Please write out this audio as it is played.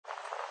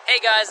Hey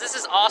guys, this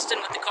is Austin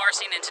with the Car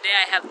Scene, and today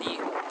I have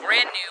the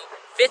brand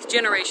new 5th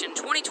generation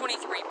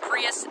 2023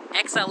 Prius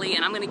XLE,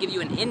 and I'm going to give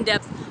you an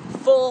in-depth,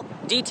 full,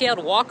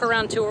 detailed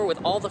walk-around tour with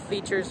all the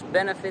features,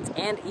 benefits,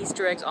 and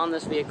Easter eggs on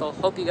this vehicle.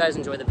 Hope you guys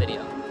enjoy the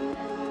video.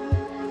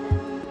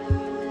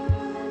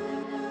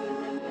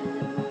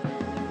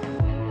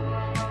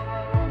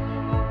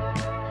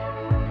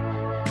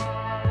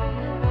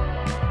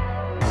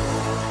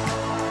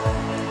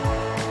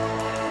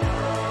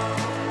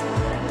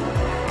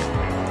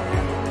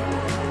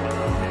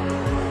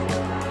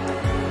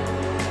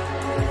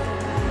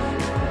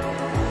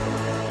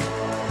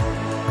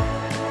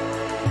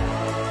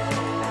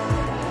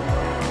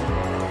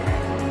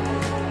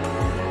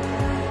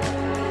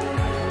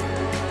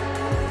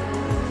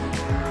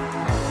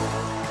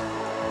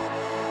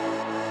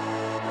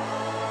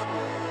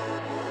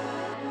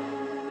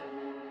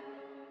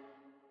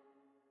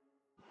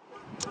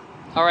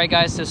 Alright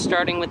guys, so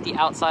starting with the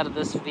outside of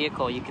this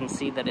vehicle, you can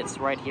see that it's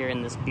right here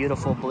in this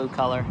beautiful blue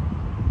color.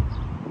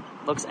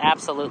 Looks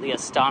absolutely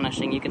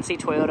astonishing. You can see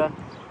Toyota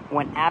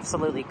went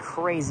absolutely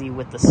crazy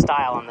with the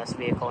style on this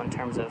vehicle in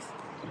terms of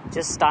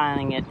just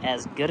styling it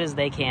as good as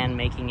they can,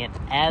 making it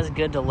as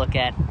good to look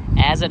at,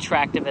 as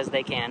attractive as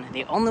they can.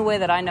 The only way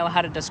that I know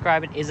how to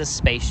describe it is a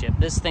spaceship.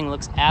 This thing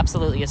looks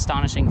absolutely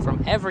astonishing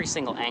from every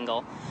single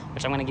angle,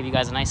 which I'm going to give you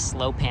guys a nice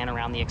slow pan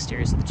around the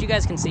exterior so that you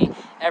guys can see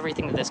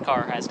everything that this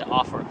car has to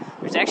offer.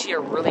 There's actually a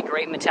really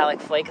great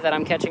metallic flake that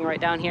I'm catching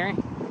right down here.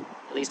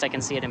 At least I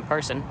can see it in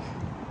person,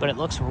 but it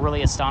looks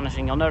really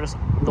astonishing. You'll notice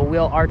the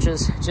wheel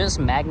arches just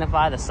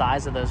magnify the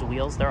size of those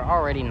wheels. They're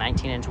already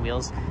 19-inch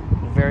wheels,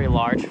 very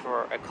large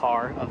for a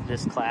car of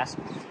this class.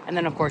 And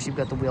then of course you've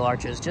got the wheel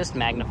arches just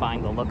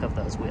magnifying the look of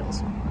those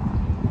wheels.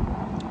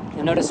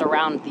 You'll notice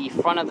around the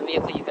front of the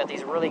vehicle you've got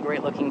these really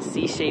great looking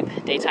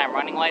C-shaped daytime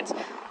running lights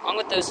along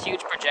with those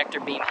huge projector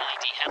beam LED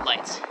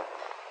headlights.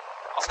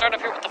 I'll start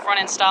up here with the front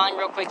end styling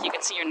real quick. You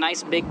can see your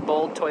nice big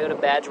bold Toyota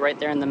badge right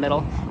there in the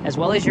middle, as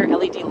well as your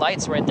LED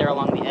lights right there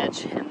along the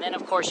edge. And then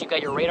of course you've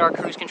got your radar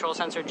cruise control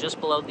sensor just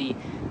below the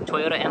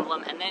Toyota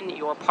emblem, and then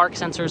your park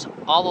sensors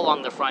all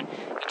along the front. You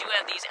do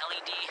have these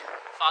LED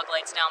fog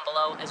lights down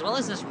below, as well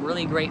as this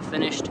really great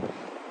finished,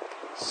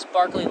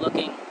 sparkly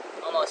looking,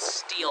 almost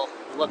steel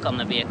look on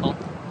the vehicle.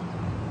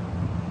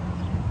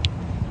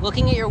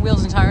 Looking at your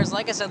wheels and tires,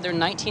 like I said, they're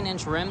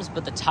 19-inch rims,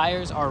 but the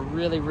tires are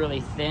really, really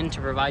thin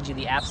to provide you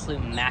the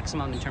absolute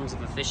maximum in terms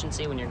of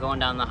efficiency when you're going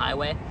down the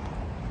highway.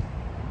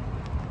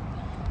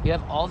 You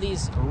have all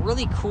these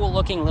really cool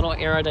looking little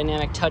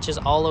aerodynamic touches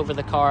all over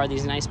the car,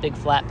 these nice big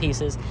flat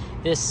pieces,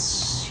 this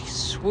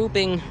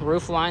swooping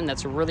roof line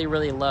that's really,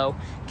 really low,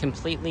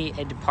 completely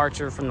a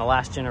departure from the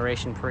last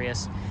generation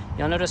Prius.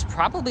 You'll notice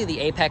probably the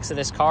apex of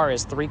this car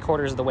is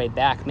 3/4 of the way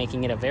back,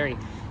 making it a very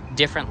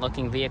different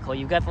looking vehicle.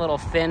 You've got the little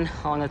fin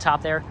along the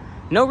top there.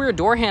 No rear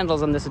door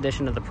handles on this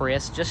edition of the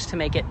Prius, just to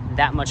make it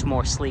that much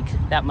more sleek,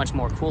 that much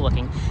more cool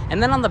looking.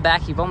 And then on the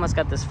back, you've almost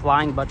got this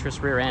flying buttress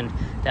rear end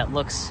that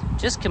looks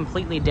just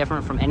completely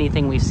different from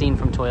anything we've seen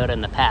from Toyota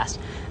in the past.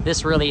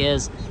 This really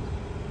is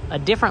a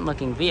different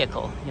looking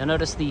vehicle. You'll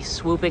notice the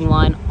swooping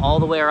line all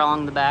the way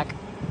along the back.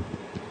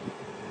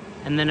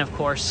 And then of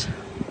course,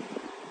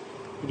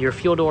 your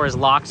fuel door is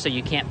locked, so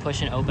you can't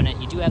push and open it.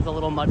 You do have the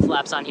little mud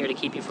flaps on here to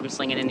keep you from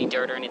slinging any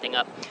dirt or anything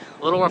up.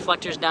 Little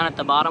reflectors down at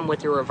the bottom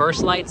with your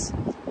reverse lights,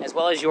 as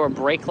well as your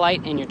brake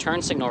light and your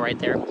turn signal right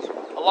there.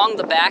 Along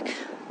the back,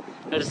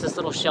 notice this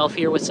little shelf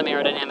here with some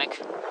aerodynamic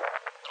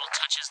little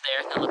touches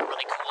there that look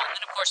really cool. And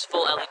then of course,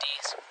 full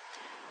LEDs.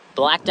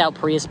 Blacked out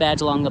Prius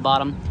badge along the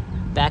bottom.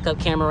 Backup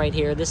camera right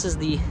here. This is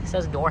it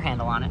says door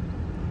handle on it.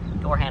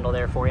 Door handle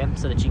there for you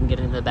so that you can get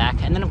into the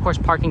back. And then of course,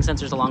 parking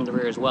sensors along the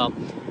rear as well.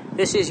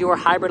 This is your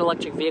hybrid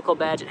electric vehicle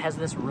badge. It has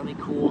this really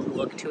cool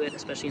look to it,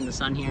 especially in the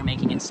sun here,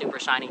 making it super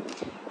shiny.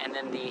 And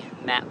then the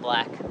matte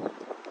black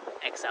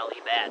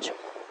XLE badge.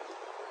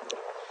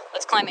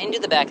 Let's climb into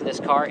the back of this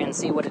car and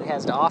see what it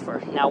has to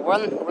offer. Now,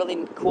 one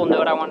really cool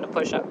note I wanted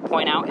to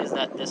point out is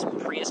that this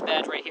Prius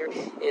badge right here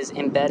is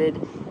embedded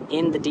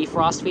in the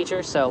defrost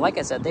feature. So like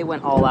I said, they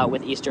went all out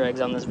with Easter eggs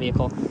on this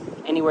vehicle.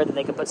 Anywhere that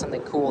they could put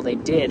something cool, they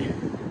did.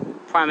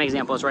 Prime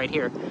example is right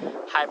here.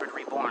 Hybrid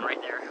Reborn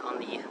right there on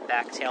the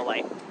back tail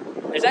light.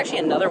 There's actually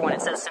another one,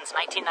 it says since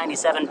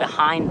 1997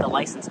 behind the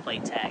license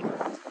plate tag.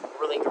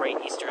 Really great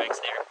Easter eggs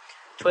there.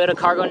 Toyota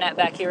cargo net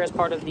back here as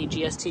part of the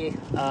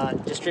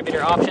GST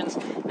distributor options.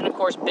 And of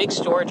course, big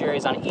storage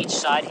areas on each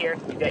side here.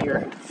 You've got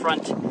your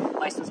front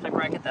license plate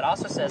bracket that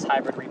also says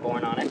Hybrid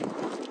Reborn on it.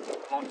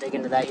 Won't dig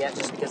into that yet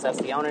just because that's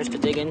the owners to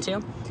dig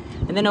into.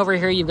 And then over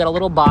here, you've got a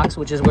little box,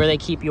 which is where they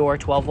keep your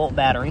 12-volt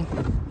battery.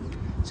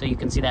 So you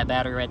can see that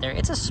battery right there.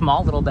 It's a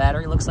small little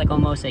battery. It looks like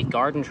almost a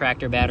garden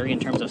tractor battery in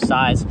terms of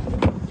size.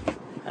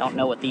 I don't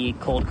know what the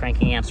cold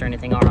cranking amps or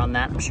anything are on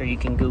that. I'm sure you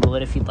can Google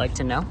it if you'd like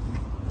to know.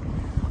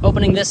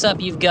 Opening this up,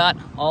 you've got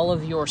all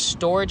of your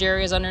storage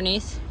areas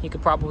underneath. You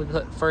could probably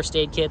put first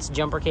aid kits,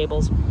 jumper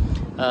cables,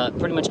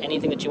 pretty much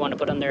anything that you want to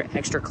put on there,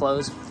 extra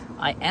clothes.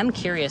 I am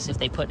curious if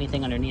they put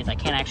anything underneath. I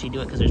can't actually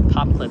do it because there's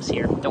pop clips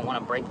here. Don't want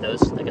to break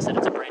those. Like I said,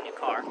 it's a brand new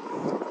car.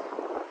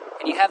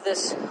 And you have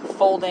this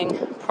folding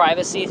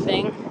privacy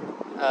thing.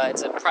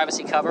 It's a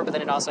privacy cover, but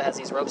then it also has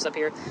these ropes up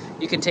here.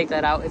 You can take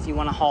that out if you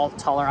want to haul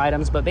taller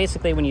items, but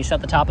basically when you shut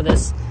the top of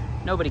this,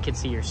 nobody can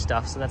see your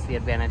stuff, so that's the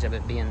advantage of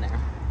it being there.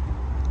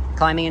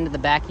 Climbing into the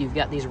back, you've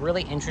got these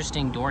really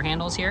interesting door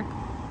handles here.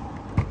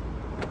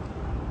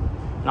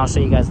 And I'll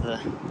show you guys you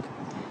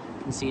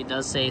can see it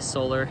does say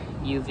solar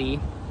UV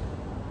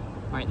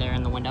right there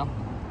in the window.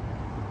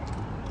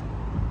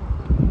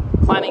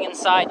 Climbing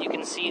inside, you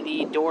can see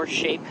the door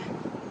shape.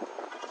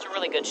 It's a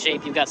really good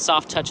shape. You've got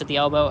soft touch at the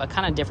elbow, a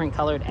kind of different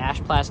colored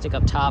ash plastic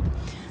up top,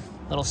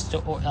 little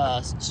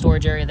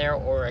storage area there,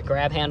 or a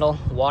grab handle,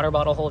 water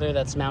bottle holder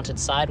that's mounted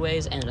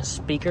sideways, and a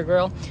speaker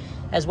grill,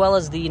 as well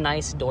as the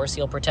nice door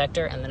seal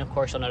protector. And then of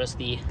course you'll notice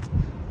the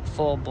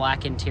full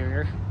black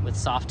interior with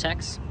soft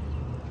text.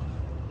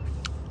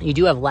 You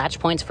do have latch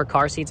points for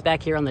car seats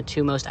back here on the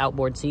two most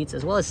outboard seats,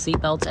 as well as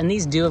seat belts, and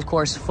these do of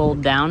course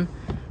fold down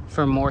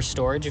for more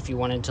storage if you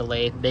wanted to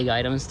lay big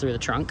items through the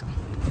trunk.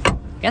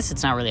 I guess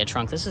it's not really a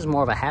trunk, this is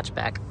more of a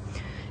hatchback.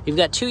 You've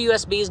got two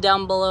USBs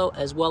down below,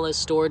 as well as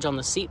storage on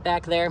the seat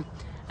back there.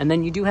 And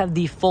then you do have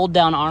the fold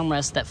down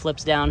armrest that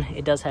flips down.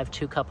 It does have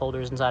two cup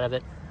holders inside of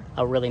it.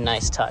 A really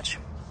nice touch.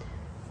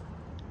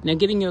 Now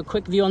giving you a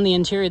quick view on the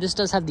interior, this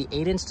does have the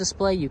 8-inch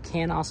display. You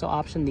can also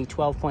option the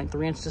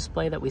 12.3-inch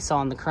display that we saw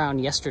on the Crown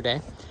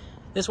yesterday.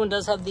 This one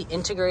does have the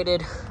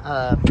integrated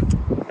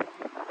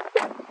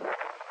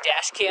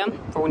dash cam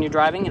for when you're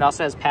driving. It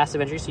also has passive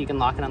entry, so you can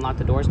lock and unlock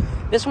the doors.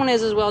 This one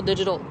is as well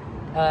digital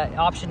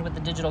option with the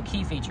digital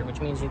key feature,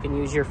 which means you can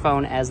use your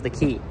phone as the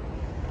key.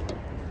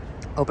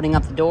 Opening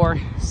up the door,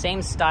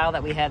 same style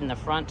that we had in the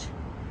front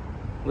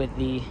with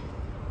the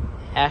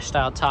ash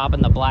style top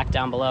and the black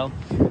down below.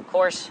 Of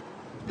course,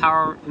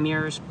 power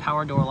mirrors,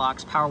 power door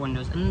locks, power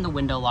windows, and then the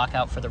window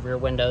lockout for the rear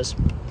windows.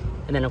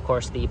 And then of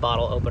course the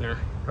bottle opener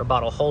or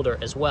bottle holder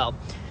as well.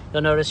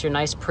 You'll notice your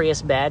nice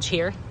Prius badge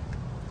here.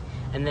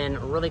 And then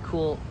a really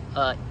cool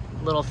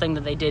little thing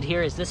that they did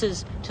here is this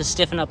is to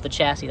stiffen up the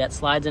chassis. That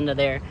slides into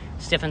there,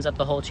 stiffens up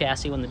the whole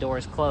chassis when the door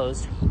is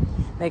closed.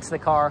 Makes the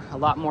car a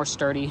lot more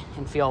sturdy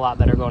and feel a lot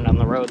better going down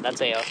the road.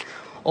 That's a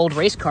old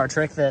race car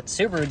trick that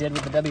Subaru did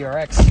with the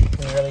WRX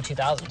in the early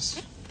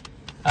 2000s.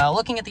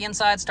 Looking at the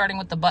inside, starting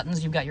with the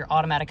buttons, you've got your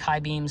automatic high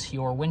beams,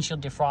 your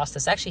windshield defrost.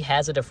 This actually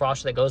has a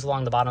defroster that goes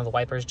along the bottom of the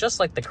wipers, just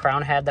like the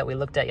Crown had that we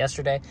looked at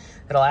yesterday.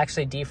 It'll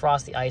actually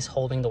defrost the ice,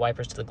 holding the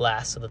wipers to the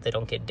glass so that they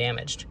don't get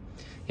damaged.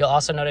 You'll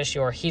also notice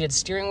your heated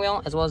steering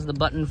wheel, as well as the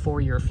button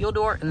for your fuel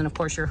door, and then of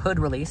course your hood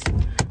release,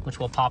 which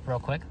will pop real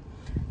quick.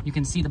 You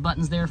can see the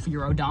buttons there for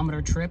your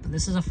odometer trip.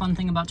 This is a fun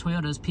thing about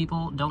Toyotas.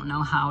 People don't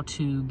know how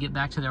to get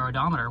back to their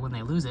odometer when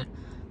they lose it.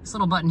 This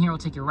little button here will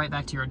take you right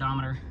back to your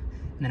odometer.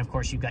 And then of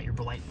course you've got your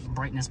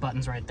brightness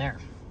buttons right there.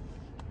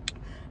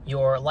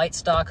 Your light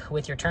stock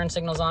with your turn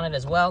signals on it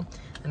as well.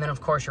 And then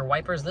of course your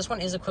wipers. This one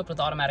is equipped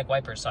with automatic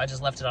wipers, so I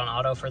just left it on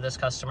auto for this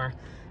customer.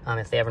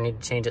 If they ever need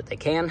to change it, they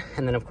can.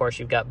 And then of course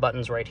you've got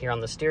buttons right here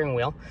on the steering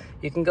wheel.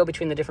 You can go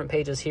between the different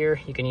pages here.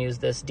 You can use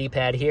this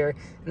D-pad here.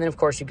 And then of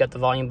course you've got the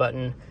volume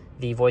button,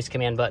 the voice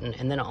command button,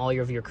 and then all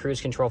of your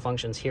cruise control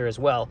functions here as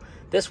well.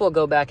 This will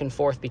go back and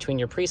forth between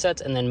your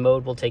presets, and then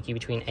mode will take you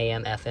between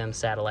AM, FM,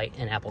 satellite,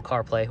 and Apple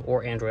CarPlay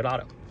or Android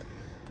Auto.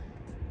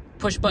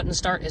 Push button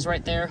start is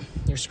right there.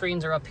 Your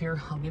screens are up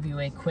here. I'll give you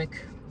a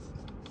quick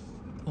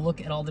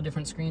look at all the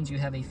different screens. You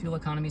have a fuel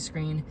economy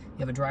screen, you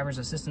have a driver's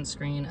assistance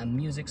screen, a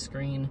music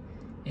screen,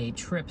 a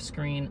trip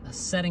screen, a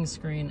settings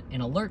screen,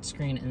 an alert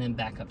screen, and then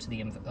back up to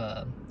the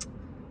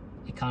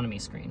economy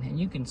screen. And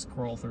you can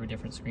scroll through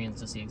different screens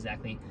to see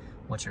exactly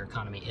what your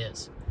economy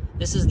is.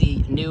 This is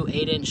the new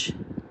 8-inch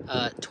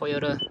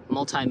Toyota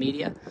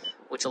multimedia,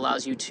 which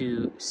allows you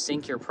to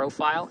sync your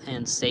profile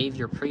and save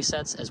your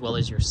presets as well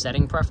as your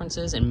setting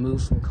preferences and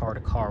move from car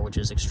to car, which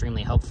is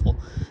extremely helpful.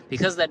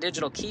 Because of that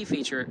digital key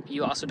feature,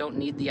 you also don't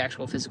need the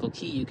actual physical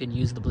key. You can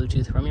use the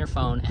Bluetooth from your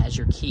phone as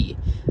your key.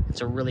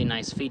 It's a really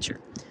nice feature.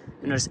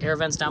 You notice air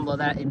vents down below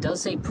that. It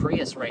does say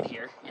Prius right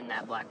here in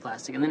that black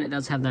plastic, and then it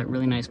does have that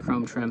really nice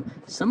chrome trim,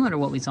 similar to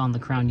what we saw on the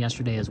Crown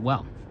yesterday as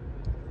well.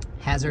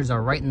 Hazards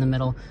are right in the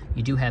middle.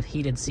 You do have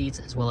heated seats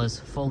as well as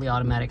fully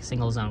automatic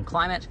single zone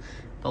climate.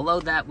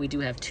 Below that, we do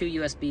have two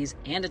USBs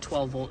and a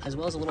 12 volt, as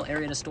well as a little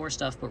area to store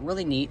stuff, but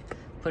really neat.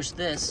 Push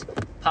this,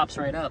 pops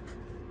right up,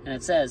 and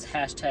it says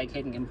hashtag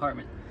hidden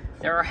compartment.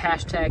 There are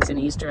hashtags and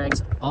Easter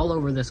eggs all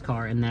over this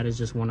car, and that is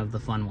just one of the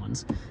fun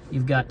ones.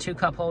 You've got two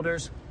cup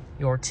holders,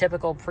 your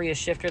typical Prius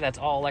shifter that's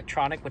all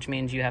electronic, which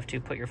means you have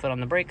to put your foot on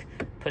the brake,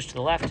 push to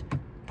the left,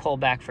 pull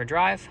back for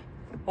drive,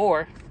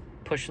 or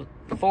push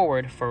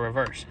forward for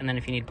reverse. And then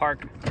if you need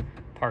park,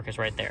 park is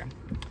right there.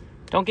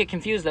 Don't get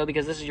confused though,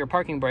 because this is your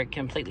parking brake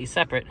completely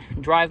separate.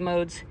 Drive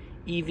modes,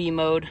 EV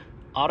mode,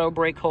 auto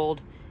brake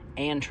hold,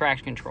 and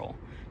traction control.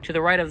 To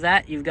the right of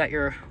that, you've got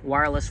your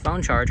wireless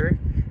phone charger.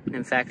 And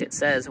in fact, it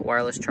says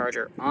wireless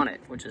charger on it,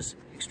 which is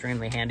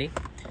extremely handy.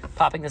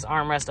 Popping this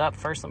armrest up,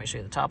 first let me show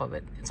you the top of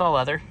it. It's all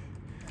leather.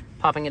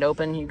 Popping it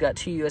open, you've got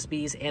two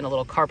USBs and a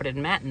little carpeted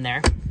mat in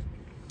there.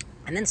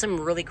 And then some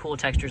really cool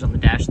textures on the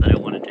dash that I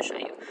wanted to show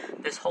you.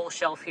 This whole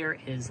shelf here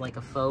is like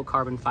a faux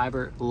carbon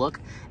fiber look,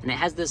 and it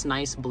has this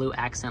nice blue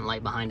accent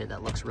light behind it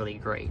that looks really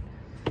great.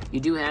 You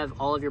do have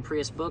all of your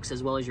Prius books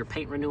as well as your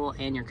paint renewal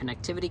and your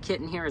connectivity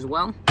kit in here as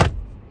well.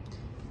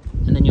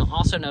 And then you'll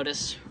also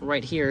notice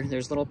right here,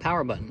 there's a little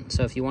power button.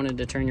 So if you wanted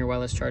to turn your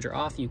wireless charger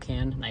off, you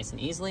can nice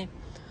and easily.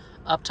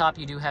 Up top,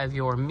 you do have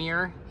your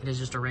mirror. It is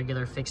just a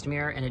regular fixed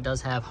mirror, and it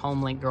does have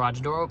home link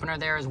garage door opener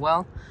there as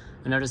well.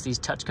 You'll notice these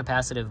touch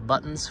capacitive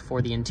buttons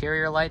for the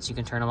interior lights. You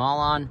can turn them all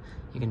on.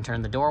 You can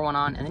turn the door one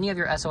on, and then you have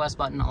your SOS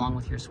button along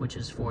with your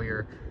switches for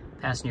your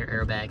passenger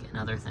airbag and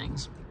other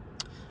things.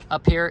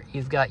 Up here,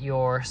 you've got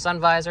your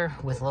sun visor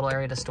with a little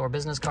area to store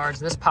business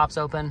cards. This pops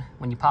open.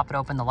 When you pop it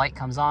open, the light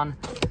comes on.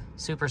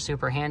 Super,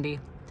 super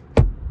handy.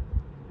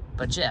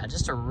 But yeah,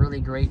 just a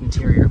really great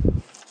interior.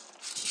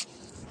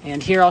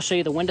 And here, I'll show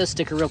you the window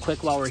sticker real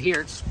quick while we're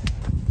here.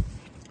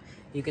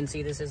 You can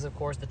see this is, of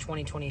course, the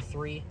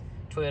 2023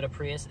 Toyota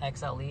Prius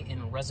XLE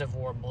in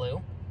Reservoir Blue.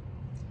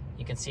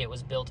 You can see it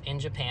was built in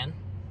Japan,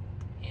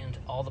 and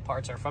all the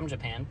parts are from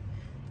Japan.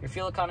 Your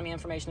fuel economy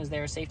information is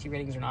there. Safety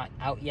ratings are not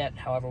out yet.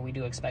 However, we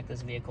do expect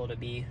this vehicle to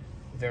be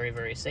very,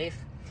 very safe.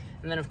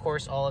 And then, of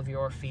course, all of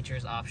your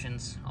features,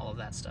 options, all of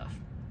that stuff.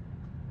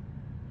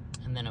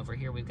 And then over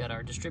here, we've got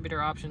our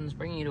distributor options,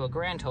 bringing you to a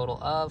grand total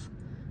of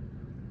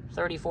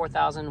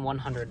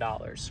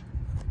 $34,100.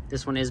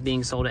 This one is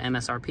being sold at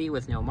MSRP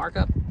with no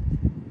markup.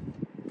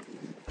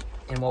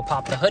 And we'll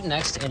pop the hood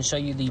next and show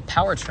you the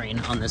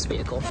powertrain on this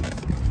vehicle.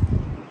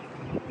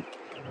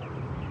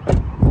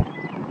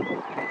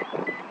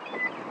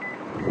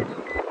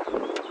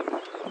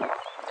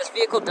 This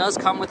vehicle does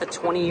come with a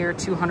 20-year,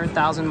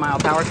 200,000-mile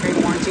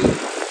powertrain warranty,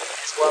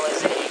 as well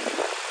as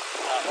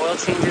oil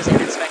changes and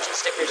inspection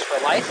stickers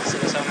for life. So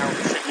this owner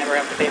should never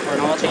have to pay for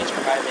an oil change,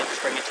 provided they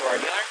just bring it to our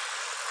dealer.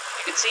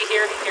 You can see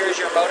here is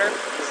your motor.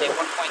 It's a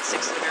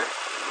 1.6-liter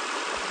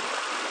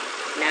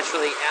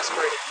naturally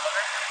aspirated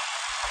motor.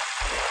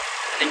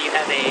 And then you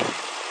have a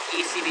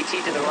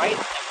ECVT to the right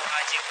that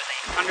provides you with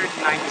a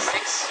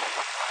 196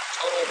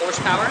 total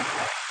horsepower.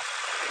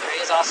 There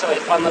is also a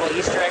fun little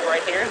Easter egg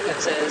right here that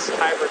says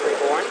Hybrid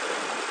Reborn.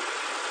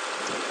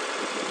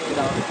 And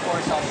of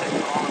course, I'll show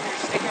you all of your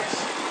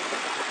stickers.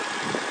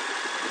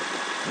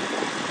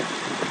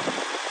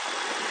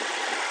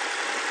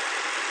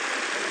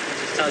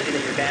 Tells you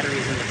that your battery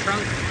is in the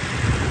trunk.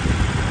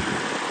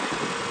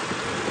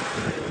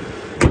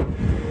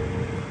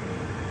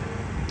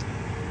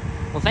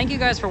 Well, thank you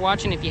guys for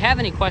watching. If you have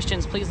any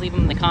questions, please leave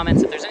them in the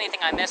comments. If there's anything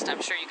I missed,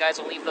 I'm sure you guys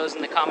will leave those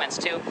in the comments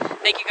too.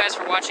 Thank you guys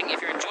for watching.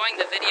 If you're enjoying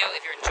the video,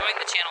 if you're enjoying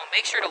the channel,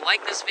 make sure to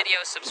like this video,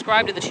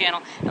 subscribe to the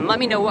channel, and let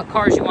me know what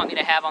cars you want me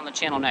to have on the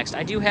channel next.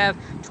 I do have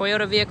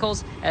Toyota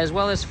vehicles as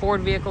well as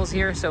Ford vehicles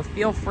here, so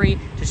feel free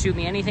to shoot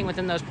me anything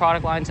within those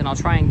product lines, and I'll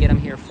try and get them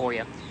here for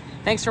you.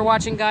 Thanks for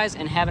watching, guys,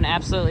 and have an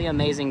absolutely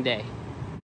amazing day.